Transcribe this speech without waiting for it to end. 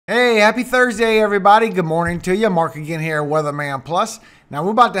Hey, happy Thursday, everybody. Good morning to you. Mark again here, Weatherman Plus. Now,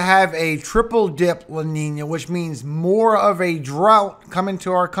 we're about to have a triple dip La Nina, which means more of a drought coming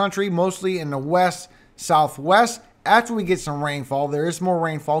to our country, mostly in the west, southwest. After we get some rainfall, there is more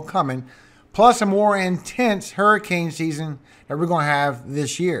rainfall coming, plus a more intense hurricane season that we're going to have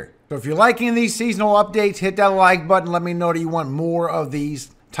this year. So if you're liking these seasonal updates, hit that like button. Let me know that you want more of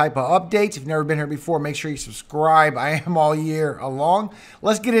these type of updates. If you've never been here before, make sure you subscribe. I am all year long.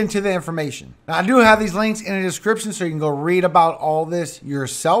 Let's get into the information. Now, I do have these links in the description so you can go read about all this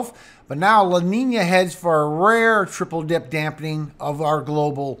yourself. But now La Nina heads for a rare triple dip dampening of our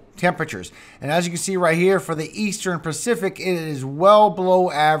global temperatures. And as you can see right here, for the Eastern Pacific, it is well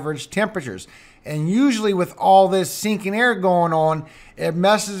below average temperatures. And usually with all this sinking air going on, it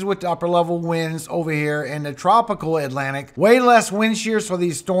messes with the upper level winds over here in the tropical Atlantic. Way less wind shear, so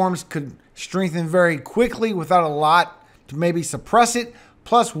these storms could strengthen very quickly without a lot to maybe suppress it.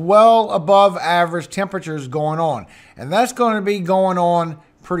 Plus well above average temperatures going on. And that's going to be going on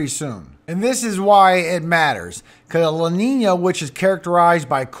pretty soon. And this is why it matters, because La Nina, which is characterized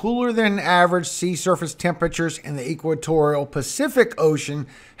by cooler than average sea surface temperatures in the equatorial Pacific Ocean,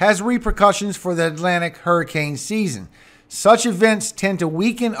 has repercussions for the Atlantic hurricane season. Such events tend to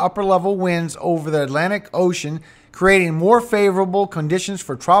weaken upper level winds over the Atlantic Ocean, creating more favorable conditions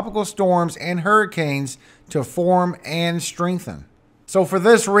for tropical storms and hurricanes to form and strengthen. So for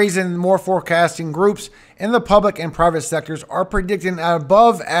this reason, more forecasting groups in the public and private sectors are predicting an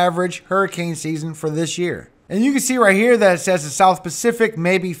above average hurricane season for this year. And you can see right here that it says the South Pacific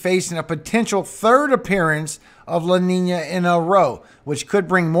may be facing a potential third appearance of La Nina in a row, which could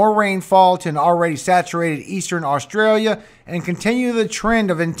bring more rainfall to an already saturated eastern Australia and continue the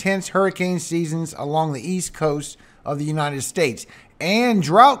trend of intense hurricane seasons along the east coast of the United States and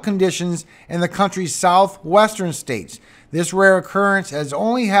drought conditions in the country's southwestern states. This rare occurrence has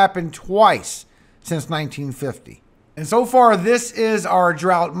only happened twice since 1950. And so far, this is our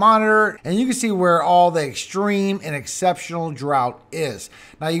drought monitor, and you can see where all the extreme and exceptional drought is.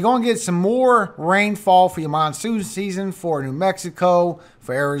 Now, you're going to get some more rainfall for your monsoon season for New Mexico,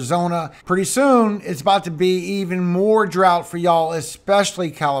 for Arizona. Pretty soon, it's about to be even more drought for y'all,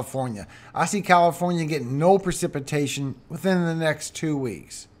 especially California. I see California getting no precipitation within the next 2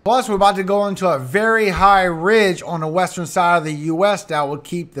 weeks. Plus, we're about to go into a very high ridge on the western side of the U.S. that will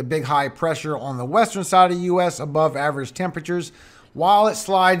keep the big high pressure on the western side of the U.S. above average temperatures while it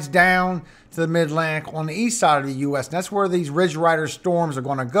slides down to the mid-Atlantic on the east side of the U.S. And that's where these Ridge Rider storms are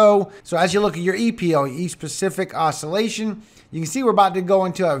going to go. So as you look at your EPO, East Pacific Oscillation, you can see we're about to go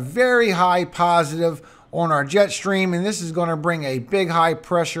into a very high positive on our jet stream. And this is going to bring a big high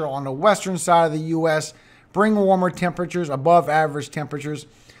pressure on the western side of the U.S., bring warmer temperatures, above average temperatures.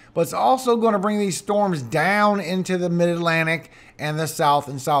 But it's also going to bring these storms down into the mid-Atlantic and the south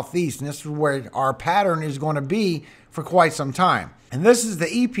and southeast. And this is where our pattern is going to be for quite some time. And this is the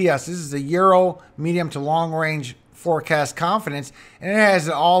EPS. This is the Euro medium to long range forecast confidence. And it has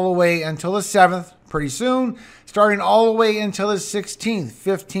it all the way until the 7th, pretty soon, starting all the way until the 16th,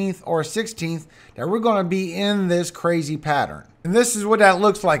 15th, or 16th, that we're going to be in this crazy pattern. And this is what that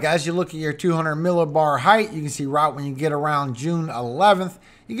looks like. As you look at your 200 millibar height, you can see right when you get around June 11th,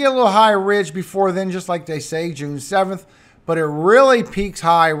 you get a little high ridge before then, just like they say, June 7th. But it really peaks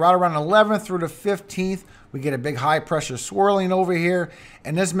high right around 11th through the 15th. We get a big high pressure swirling over here.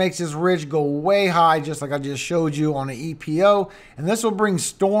 And this makes this ridge go way high, just like I just showed you on the EPO. And this will bring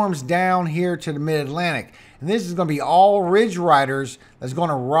storms down here to the mid-Atlantic. And this is going to be all ridge riders that's going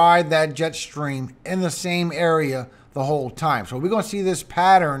to ride that jet stream in the same area the whole time. So we're going to see this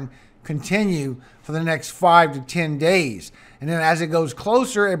pattern continue for the next 5 to 10 days. And then as it goes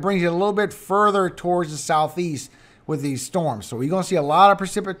closer, it brings you a little bit further towards the southeast with these storms. So we're going to see a lot of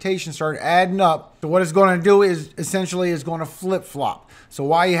precipitation start adding up. So what it's going to do is essentially is going to flip-flop. So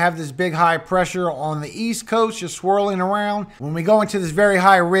while you have this big high pressure on the east coast just swirling around, when we go into this very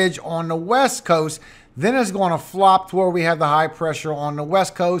high ridge on the west coast, then it's going to flop to where we have the high pressure on the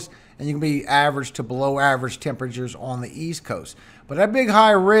west coast, and you can be average to below average temperatures on the east coast. But that big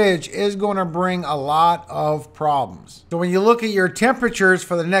high ridge is going to bring a lot of problems. So when you look at your temperatures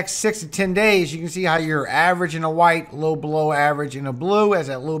for the next 6 to 10 days, you can see how you're average in the white, low below average in the blue as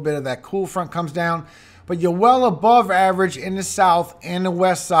that little bit of that cool front comes down. But you're well above average in the south and the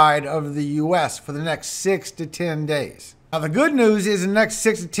west side of the U.S. for the next 6 to 10 days. Now, the good news is in the next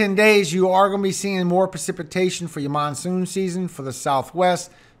 6 to 10 days, you are going to be seeing more precipitation for your monsoon season for the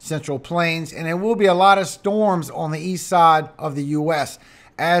southwest, central plains, and there will be a lot of storms on the east side of the U.S.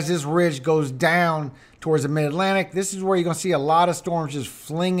 as this ridge goes down towards the mid-Atlantic. This is where you're going to see a lot of storms just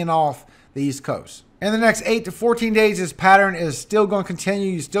flinging off the east coast. In the next 8 to 14 days, this pattern is still going to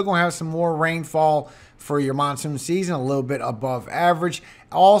continue. You're still going to have some more rainfall for your monsoon season, a little bit above average.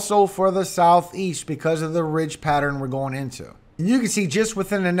 Also for the southeast because of the ridge pattern we're going into. And you can see just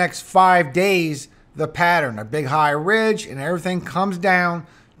within the next 5 days, the pattern, a big high ridge, and everything comes down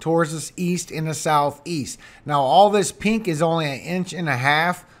towards the east and the southeast. Now, all this pink is only 1.5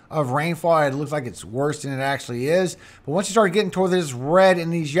 inches of rainfall. It looks like it's worse than it actually is. But once you start getting toward this red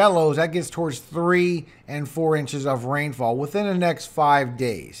and these yellows, that gets towards 3 and 4 inches of rainfall within the next 5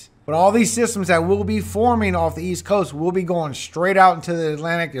 days. But all these systems that will be forming off the East Coast will be going straight out into the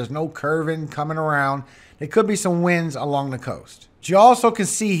Atlantic. There's no curving coming around. There could be some winds along the coast. But you also can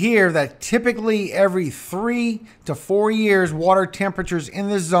see here that typically every 3 to 4 years, water temperatures in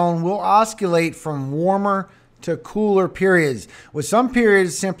this zone will oscillate from warmer to cooler periods, with some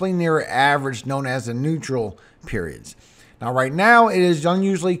periods simply near average, known as the neutral periods. Now, right now, it is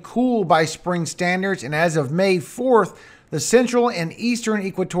unusually cool by spring standards, and as of May 4th, the central and eastern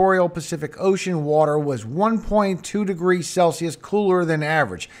equatorial Pacific Ocean water was 1.2 degrees Celsius cooler than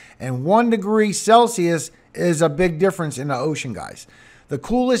average, and 1 degree Celsius is a big difference in the ocean, guys. The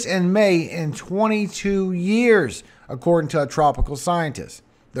coolest in May in 22 years, according to a tropical scientist.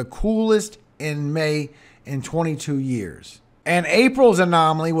 The coolest in May in 22 years. And April's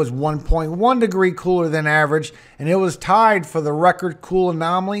anomaly was 1.1 degree cooler than average, and it was tied for the record cool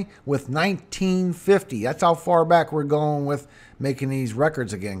anomaly with 1950. That's how far back we're going with making these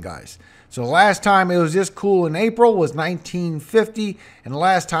records again, guys. So the last time it was this cool in April was 1950, and the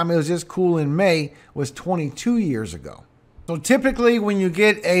last time it was this cool in May was 22 years ago. So typically when you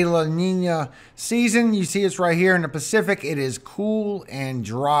get a La Niña season, you see it's right here in the Pacific, it is cool and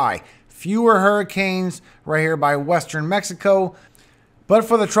dry. Fewer hurricanes right here by western Mexico. But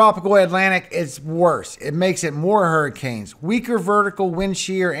for the tropical Atlantic, it's worse. It makes it more hurricanes, weaker vertical wind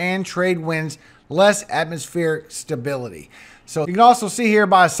shear and trade winds, less atmospheric stability. So you can also see here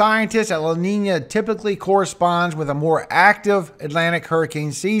by scientists that La Niña typically corresponds with a more active Atlantic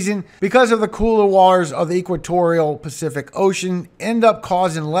hurricane season because of the cooler waters of the equatorial Pacific Ocean end up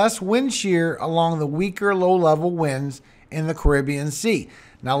causing less wind shear along the weaker low-level winds in the Caribbean Sea.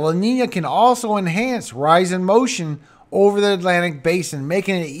 Now, La Niña can also enhance rise in motion over the Atlantic basin,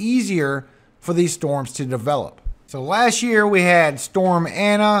 making it easier for these storms to develop. So last year we had Storm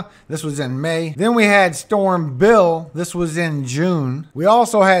Anna. This was in May. Then we had Storm Bill. This was in June. We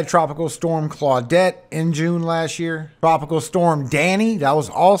also had Tropical Storm Claudette in June last year. Tropical Storm Danny. That was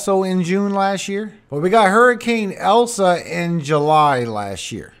also in June last year. But we got Hurricane Elsa in July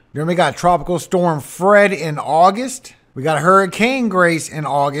last year. Then we got Tropical Storm Fred in August. We got Hurricane Grace in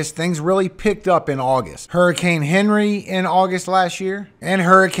August. Things really picked up in August. Hurricane Henry in August last year. And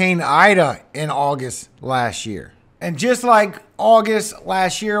Hurricane Ida in August last year. And just like August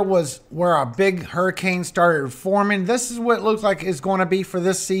last year was where a big hurricane started forming, this is what it looks like it's going to be for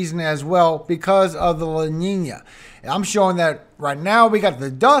this season as well because of the La Niña. I'm showing that right now we got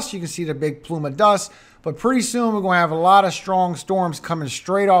the dust. You can see the big plume of dust. But pretty soon we're going to have a lot of strong storms coming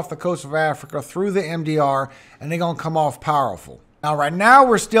straight off the coast of Africa through the MDR, and they're going to come off powerful. Now, right now,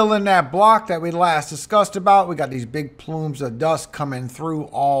 we're still in that block that we last discussed about. We got these big plumes of dust coming through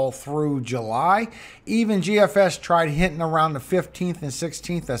all through July. Even GFS tried hitting around the 15th and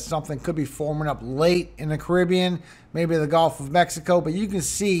 16th that something could be forming up late in the Caribbean, maybe the Gulf of Mexico. But you can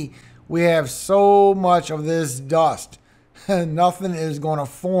see we have so much of this dust. Nothing is going to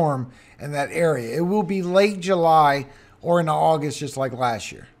form in that area. It will be late July or in August, just like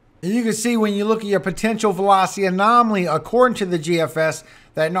last year. And you can see when you look at your potential velocity anomaly, according to the GFS,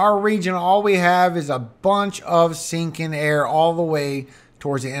 that in our region, all we have is a bunch of sinking air all the way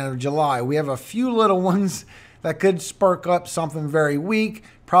towards the end of July. We have a few little ones that could spark up something very weak,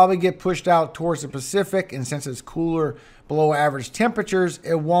 probably get pushed out towards the Pacific, and since it's cooler below average temperatures,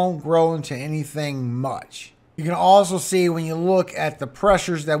 it won't grow into anything much. You can also see when you look at the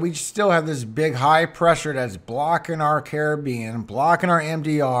pressures that we still have this big high pressure that's blocking our Caribbean, blocking our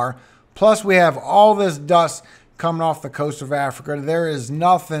MDR. Plus we have all this dust coming off the coast of Africa. There is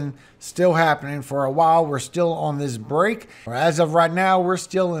nothing still happening for a while. We're still on this break. As of right now, we're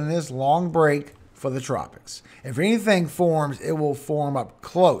still in this long break for the tropics. If anything forms, it will form up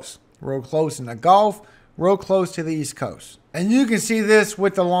close, real close in the Gulf, real close to the East Coast. And you can see this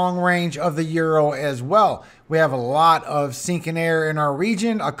with the long range of the Euro as well. We have a lot of sinking air in our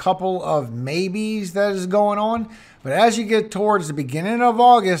region, a couple of maybes that is going on. But as you get towards the beginning of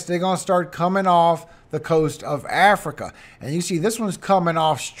August, they're going to start coming off the coast of Africa. And you see this one's coming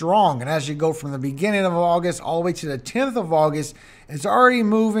off strong. And as you go from the beginning of August all the way to the 10th of August, it's already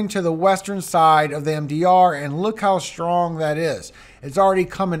moving to the western side of the MDR. And look how strong that is. It's already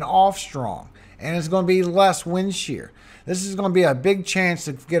coming off strong. and it's going to be less wind shear. This is going to be a big chance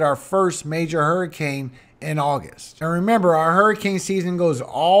to get our first major hurricane in August. And remember, our hurricane season goes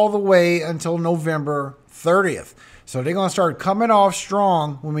all the way until November 30th. So they're going to start coming off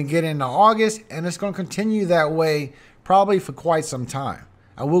strong when we get into August, and it's going to continue that way probably for quite some time.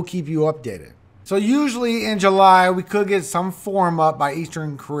 I will keep you updated. So usually in July, we could get some form up by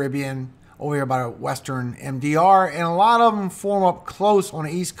Eastern Caribbean over here by Western MDR, and a lot of them form up close on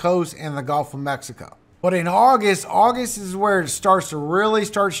the East Coast and the Gulf of Mexico. But in August is where it starts to really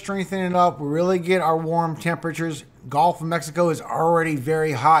start strengthening up. We really get our warm temperatures. Gulf of Mexico is already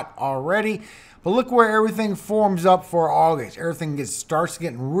very hot already. But look where everything forms up for August. Everything starts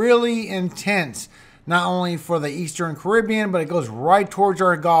getting really intense, not only for the Eastern Caribbean, but it goes right towards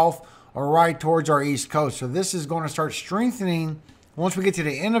our Gulf or right towards our East Coast. So this is going to start strengthening once we get to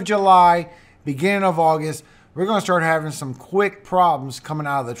the end of July, beginning of August. We're going to start having some quick problems coming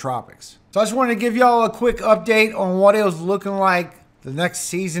out of the tropics. So I just wanted to give y'all a quick update on what it was looking like the next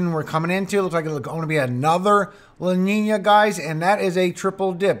season we're coming into. It looks like it's going to be another La Nina, guys, and that is a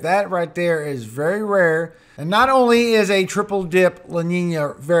triple dip. That right there is very rare. And not only is a triple dip La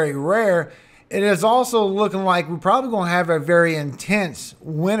Nina very rare, it is also looking like we're probably going to have a very intense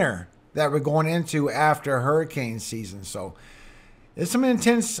winter that we're going into after hurricane season. So it's some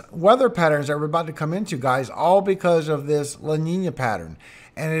intense weather patterns that we're about to come into, guys, all because of this La Nina pattern.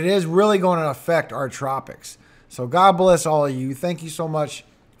 And it is really going to affect our tropics. So God bless all of you. Thank you so much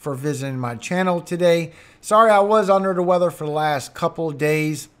for visiting my channel today. Sorry I was under the weather for the last couple of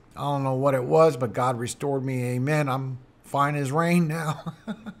days. I don't know what it was, but God restored me. Amen. I'm fine as rain now.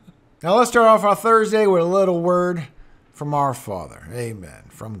 Now let's start off our Thursday with a little word from our Father. Amen.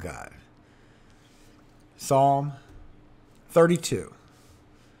 From God. Psalm 32.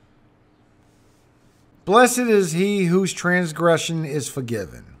 Blessed is he whose transgression is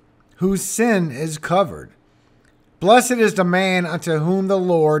forgiven, whose sin is covered. Blessed is the man unto whom the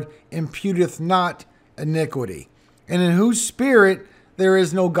Lord imputeth not iniquity, and in whose spirit there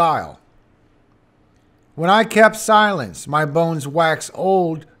is no guile. When I kept silence, my bones waxed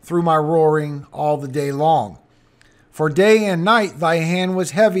old through my roaring all the day long. For day and night thy hand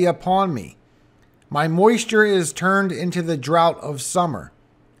was heavy upon me. My moisture is turned into the drought of summer.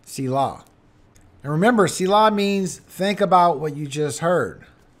 Selah. And remember, Selah means think about what you just heard.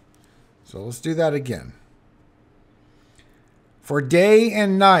 So let's do that again. For day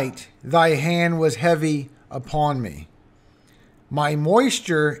and night thy hand was heavy upon me. My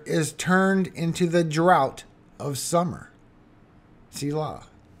moisture is turned into the drought of summer. Selah.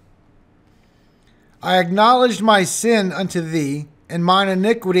 I acknowledged my sin unto thee, and mine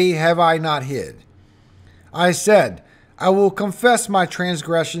iniquity have I not hid. I said, I will confess my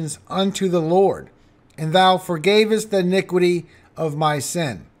transgressions unto the Lord, and thou forgavest the iniquity of my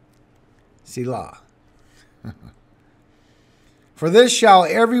sin. Selah. For this shall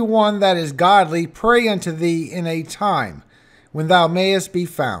every one that is godly pray unto thee in a time when thou mayest be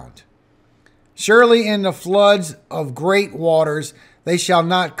found. Surely in the floods of great waters they shall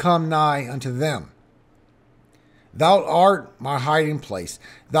not come nigh unto them. Thou art my hiding place.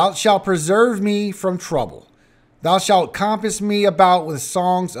 Thou shalt preserve me from trouble. Thou shalt compass me about with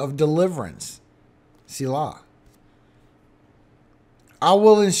songs of deliverance. Selah. I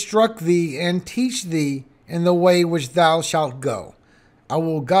will instruct thee and teach thee in the way which thou shalt go. I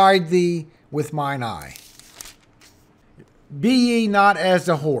will guide thee with mine eye. Be ye not as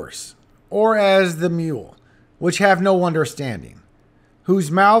the horse, or as the mule, which have no understanding, whose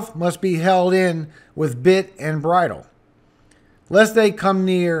mouth must be held in with bit and bridle, lest they come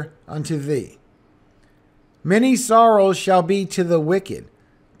near unto thee. Many sorrows shall be to the wicked,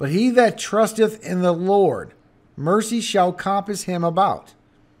 but he that trusteth in the Lord, mercy shall compass him about.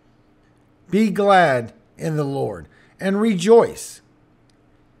 Be glad in the Lord, and rejoice,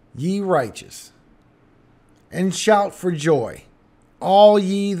 ye righteous, and shout for joy, all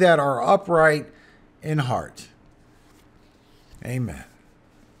ye that are upright in heart. Amen.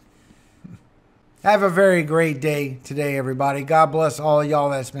 Have a very great day today, everybody. God bless all of y'all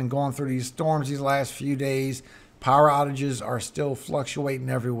that's been going through these storms these last few days. Power outages are still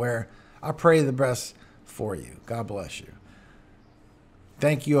fluctuating everywhere. I pray the best for you. God bless you.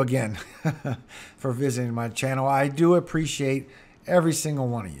 Thank you again for visiting my channel. I do appreciate every single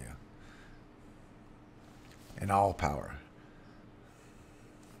one of you. And all power,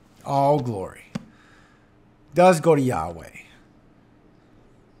 all glory does go to Yahweh,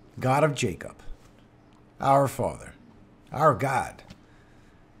 God of Jacob, our Father, our God.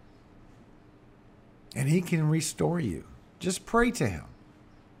 And he can restore you. Just pray to him,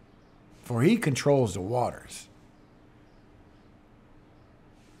 for he controls the waters.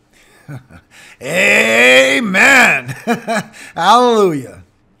 Amen. Hallelujah.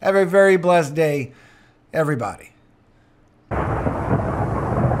 Have a very blessed day, everybody.